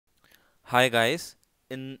Hi guys,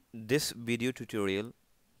 in this video tutorial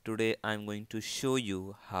today I'm going to show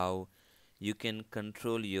you how you can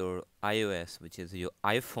control your iOS, which is your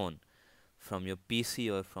iPhone, from your PC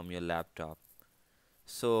or from your laptop.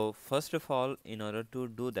 So first of all, in order to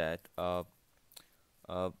do that, uh,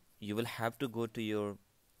 you will have to go to your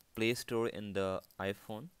Play Store in the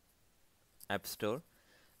iPhone App Store,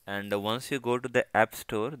 and once you go to the App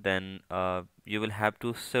Store, then you will have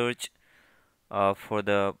to search for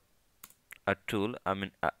the a tool,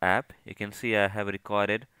 a app. You can see I have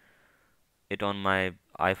recorded it on my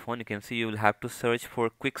iPhone. You can see you will have to search for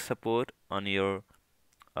quick support on your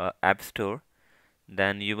app store.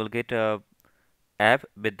 Then you will get a app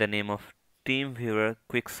with the name of TeamViewer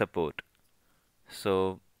Quick Support.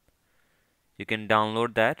 So you can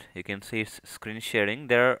download that. You can see it's screen sharing.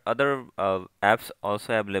 There are other apps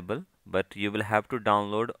also available, but you will have to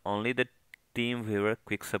download only the TeamViewer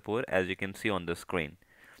Quick Support, as you can see on the screen.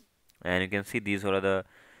 And you can see these are the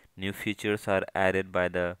new features are added by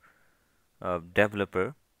the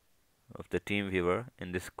developer of the TeamViewer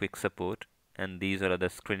in this quick support, and these are the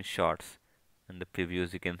screenshots and the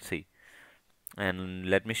previews you can see. And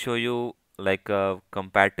let me show you like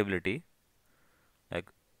compatibility, like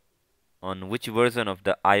on which version of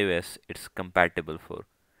the iOS it's compatible for.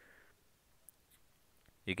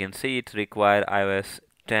 You can see it require iOS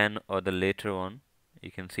 10 or the later one.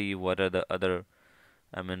 You can see what are the other,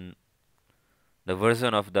 I mean, the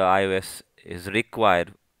version of the iOS is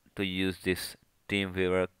required to use this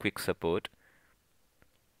TeamViewer quick support.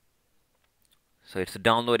 So it's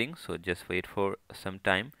downloading, so just wait for some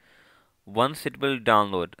time. Once it will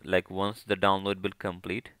download, like once the download will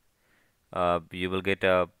complete, you will get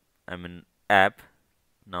a app.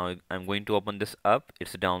 Now I'm going to open this up.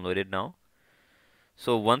 It's downloaded now.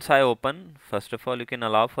 So once I open, first of all, you can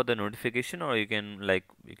allow for the notification, or you can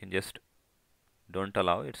just don't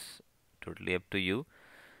allow. It's totally up to you.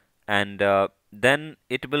 And then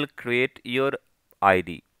it will create your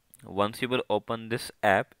ID. Once you will open this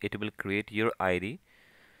app, it will create your ID,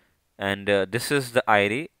 and this is the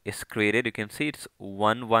ID is created. You can see it's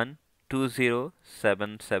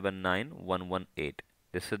 1120779118.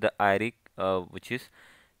 This is the ID which is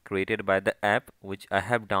created by the app which I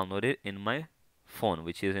have downloaded in my phone,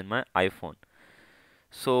 which is in my iPhone.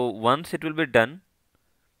 So once it will be done,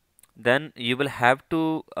 then you will have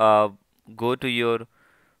to go to your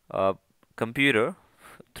uh, computer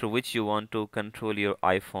through which you want to control your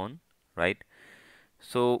iPhone, right?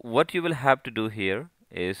 So what you will have to do here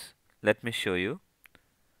is, let me show you.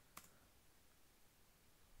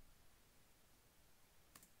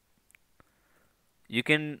 You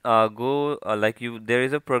can go there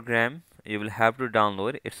is a program you will have to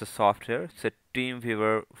download. It's a software. It's a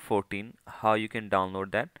TeamViewer 14. How you can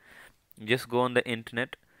download that? Just go on the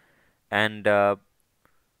internet, and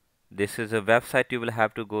this is a website you will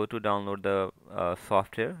have to go to download the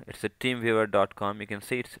software. It's a teamviewer.com. You can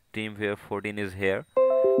see it's TeamViewer 14 is here.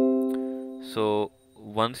 So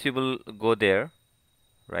once you will go there,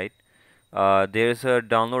 right? There's a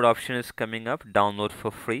download option is coming up. Download for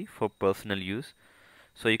free for personal use.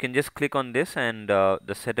 So you can just click on this, and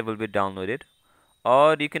the setup will be downloaded.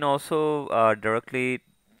 Or you can also directly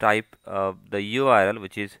type the URL,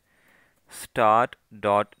 which is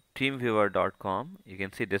start.teamviewer.com. You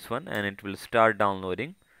can see this one, and it will start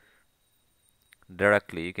downloading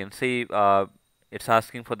directly. You can see it's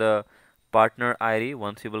asking for the partner ID.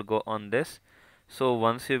 Once you will go on this, so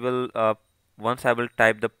once I will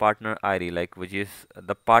type the partner ID, like which is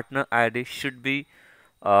the partner ID should be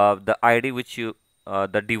the ID which you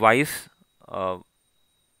the device uh,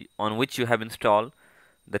 on which you have installed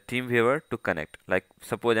the TeamViewer to connect. Like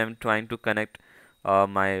suppose I'm trying to connect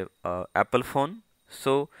my Apple phone,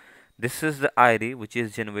 so this is the ID which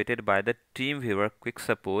is generated by the TeamViewer quick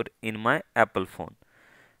support in my Apple phone.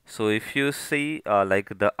 So if you see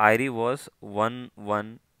like the ID was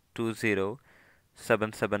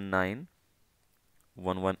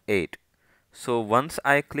 1120779118. So once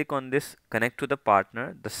I click on this connect to the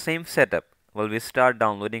partner, the same setup will we start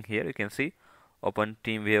downloading here. You can see open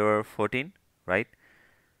TeamViewer 14, right?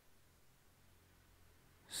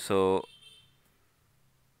 So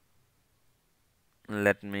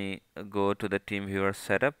let me go to the TeamViewer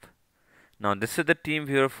setup. Now this is the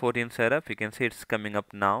TeamViewer 14 setup. You can see it's coming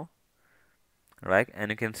up now, right?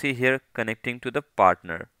 And you can see here connecting to the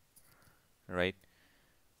partner, right?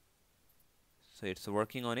 So it's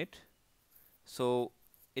working on it. So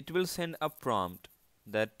it will send a prompt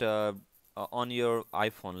that on your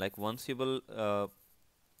iPhone, like once you will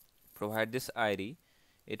provide this ID,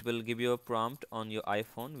 it will give you a prompt on your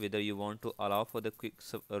iPhone whether you want to allow for the quick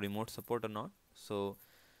remote support or not. So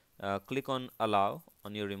click on allow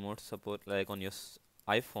on your remote support, like on your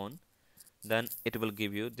iPhone, then it will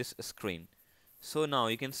give you this screen. So now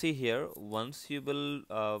you can see here, once you will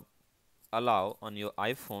allow on your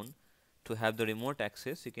iPhone to have the remote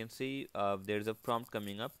access, you can see there is a prompt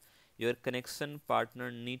coming up. Your connection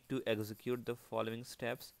partner need to execute the following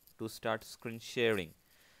steps to start screen sharing.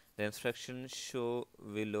 The instructions show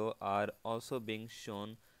below are also being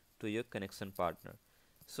shown to your connection partner.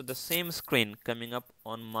 So the same screen coming up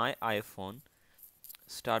on my iPhone,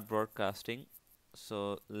 start broadcasting.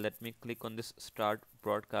 So let me click on this start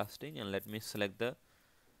broadcasting and let me select the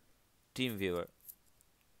team viewer,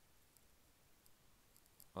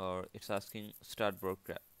 or it's asking start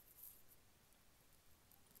broadcast.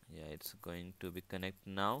 Yeah, it's going to be connect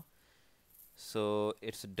now. So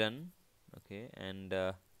it's done. Okay, and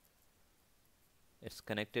it's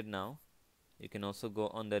connected now. You can also go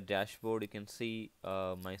on the dashboard. You can see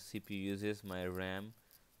my CPU uses, my RAM,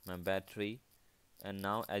 my battery, and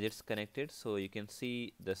now as it's connected, so you can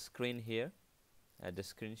see the screen here at the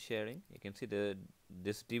screen sharing. You can see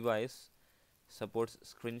this device supports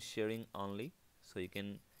screen sharing only, so you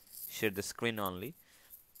can share the screen only.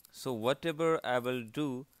 So whatever I will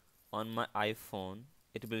do on my iPhone,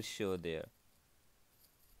 it will show there.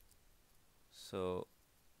 So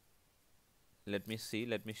let me see,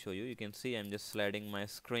 let me show you. You can see I'm just sliding my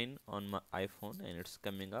screen on my iPhone and it's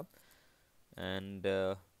coming up. And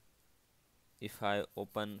if I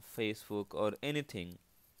open Facebook or anything,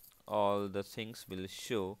 all the things will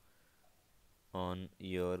show on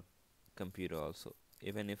your computer also.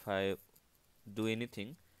 Even if I do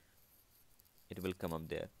anything, it will come up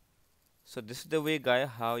there. So this is the way, guy,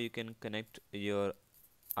 how you can connect your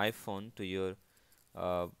iPhone to your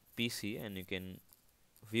PC, and you can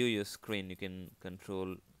view your screen, you can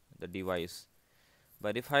control the device.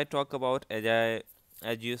 But if I talk about, as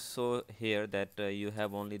you saw here, that you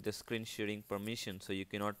have only the screen sharing permission, so you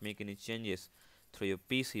cannot make any changes through your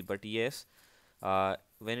PC. But yes,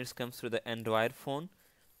 when it comes to the Android phone,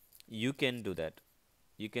 you can do that.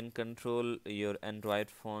 You can control your Android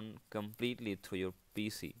phone completely through your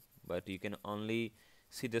PC, but you can only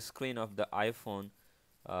see the screen of the iPhone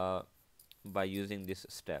uh, by using this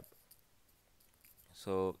step.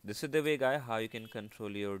 So this is the way, guy, how you can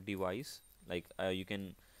control your device. Like you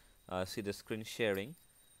can see the screen sharing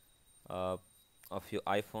uh, of your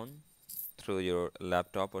iPhone through your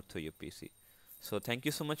laptop or through your PC. So thank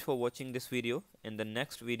you so much for watching this video. In the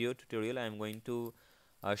next video tutorial, I am going to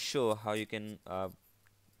show how you can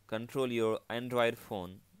control your Android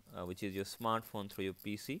phone, which is your smartphone, through your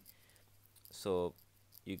PC. So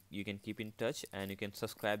you can keep in touch and you can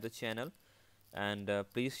subscribe the channel, and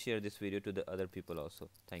please share this video to the other people also.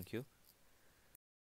 Thank you.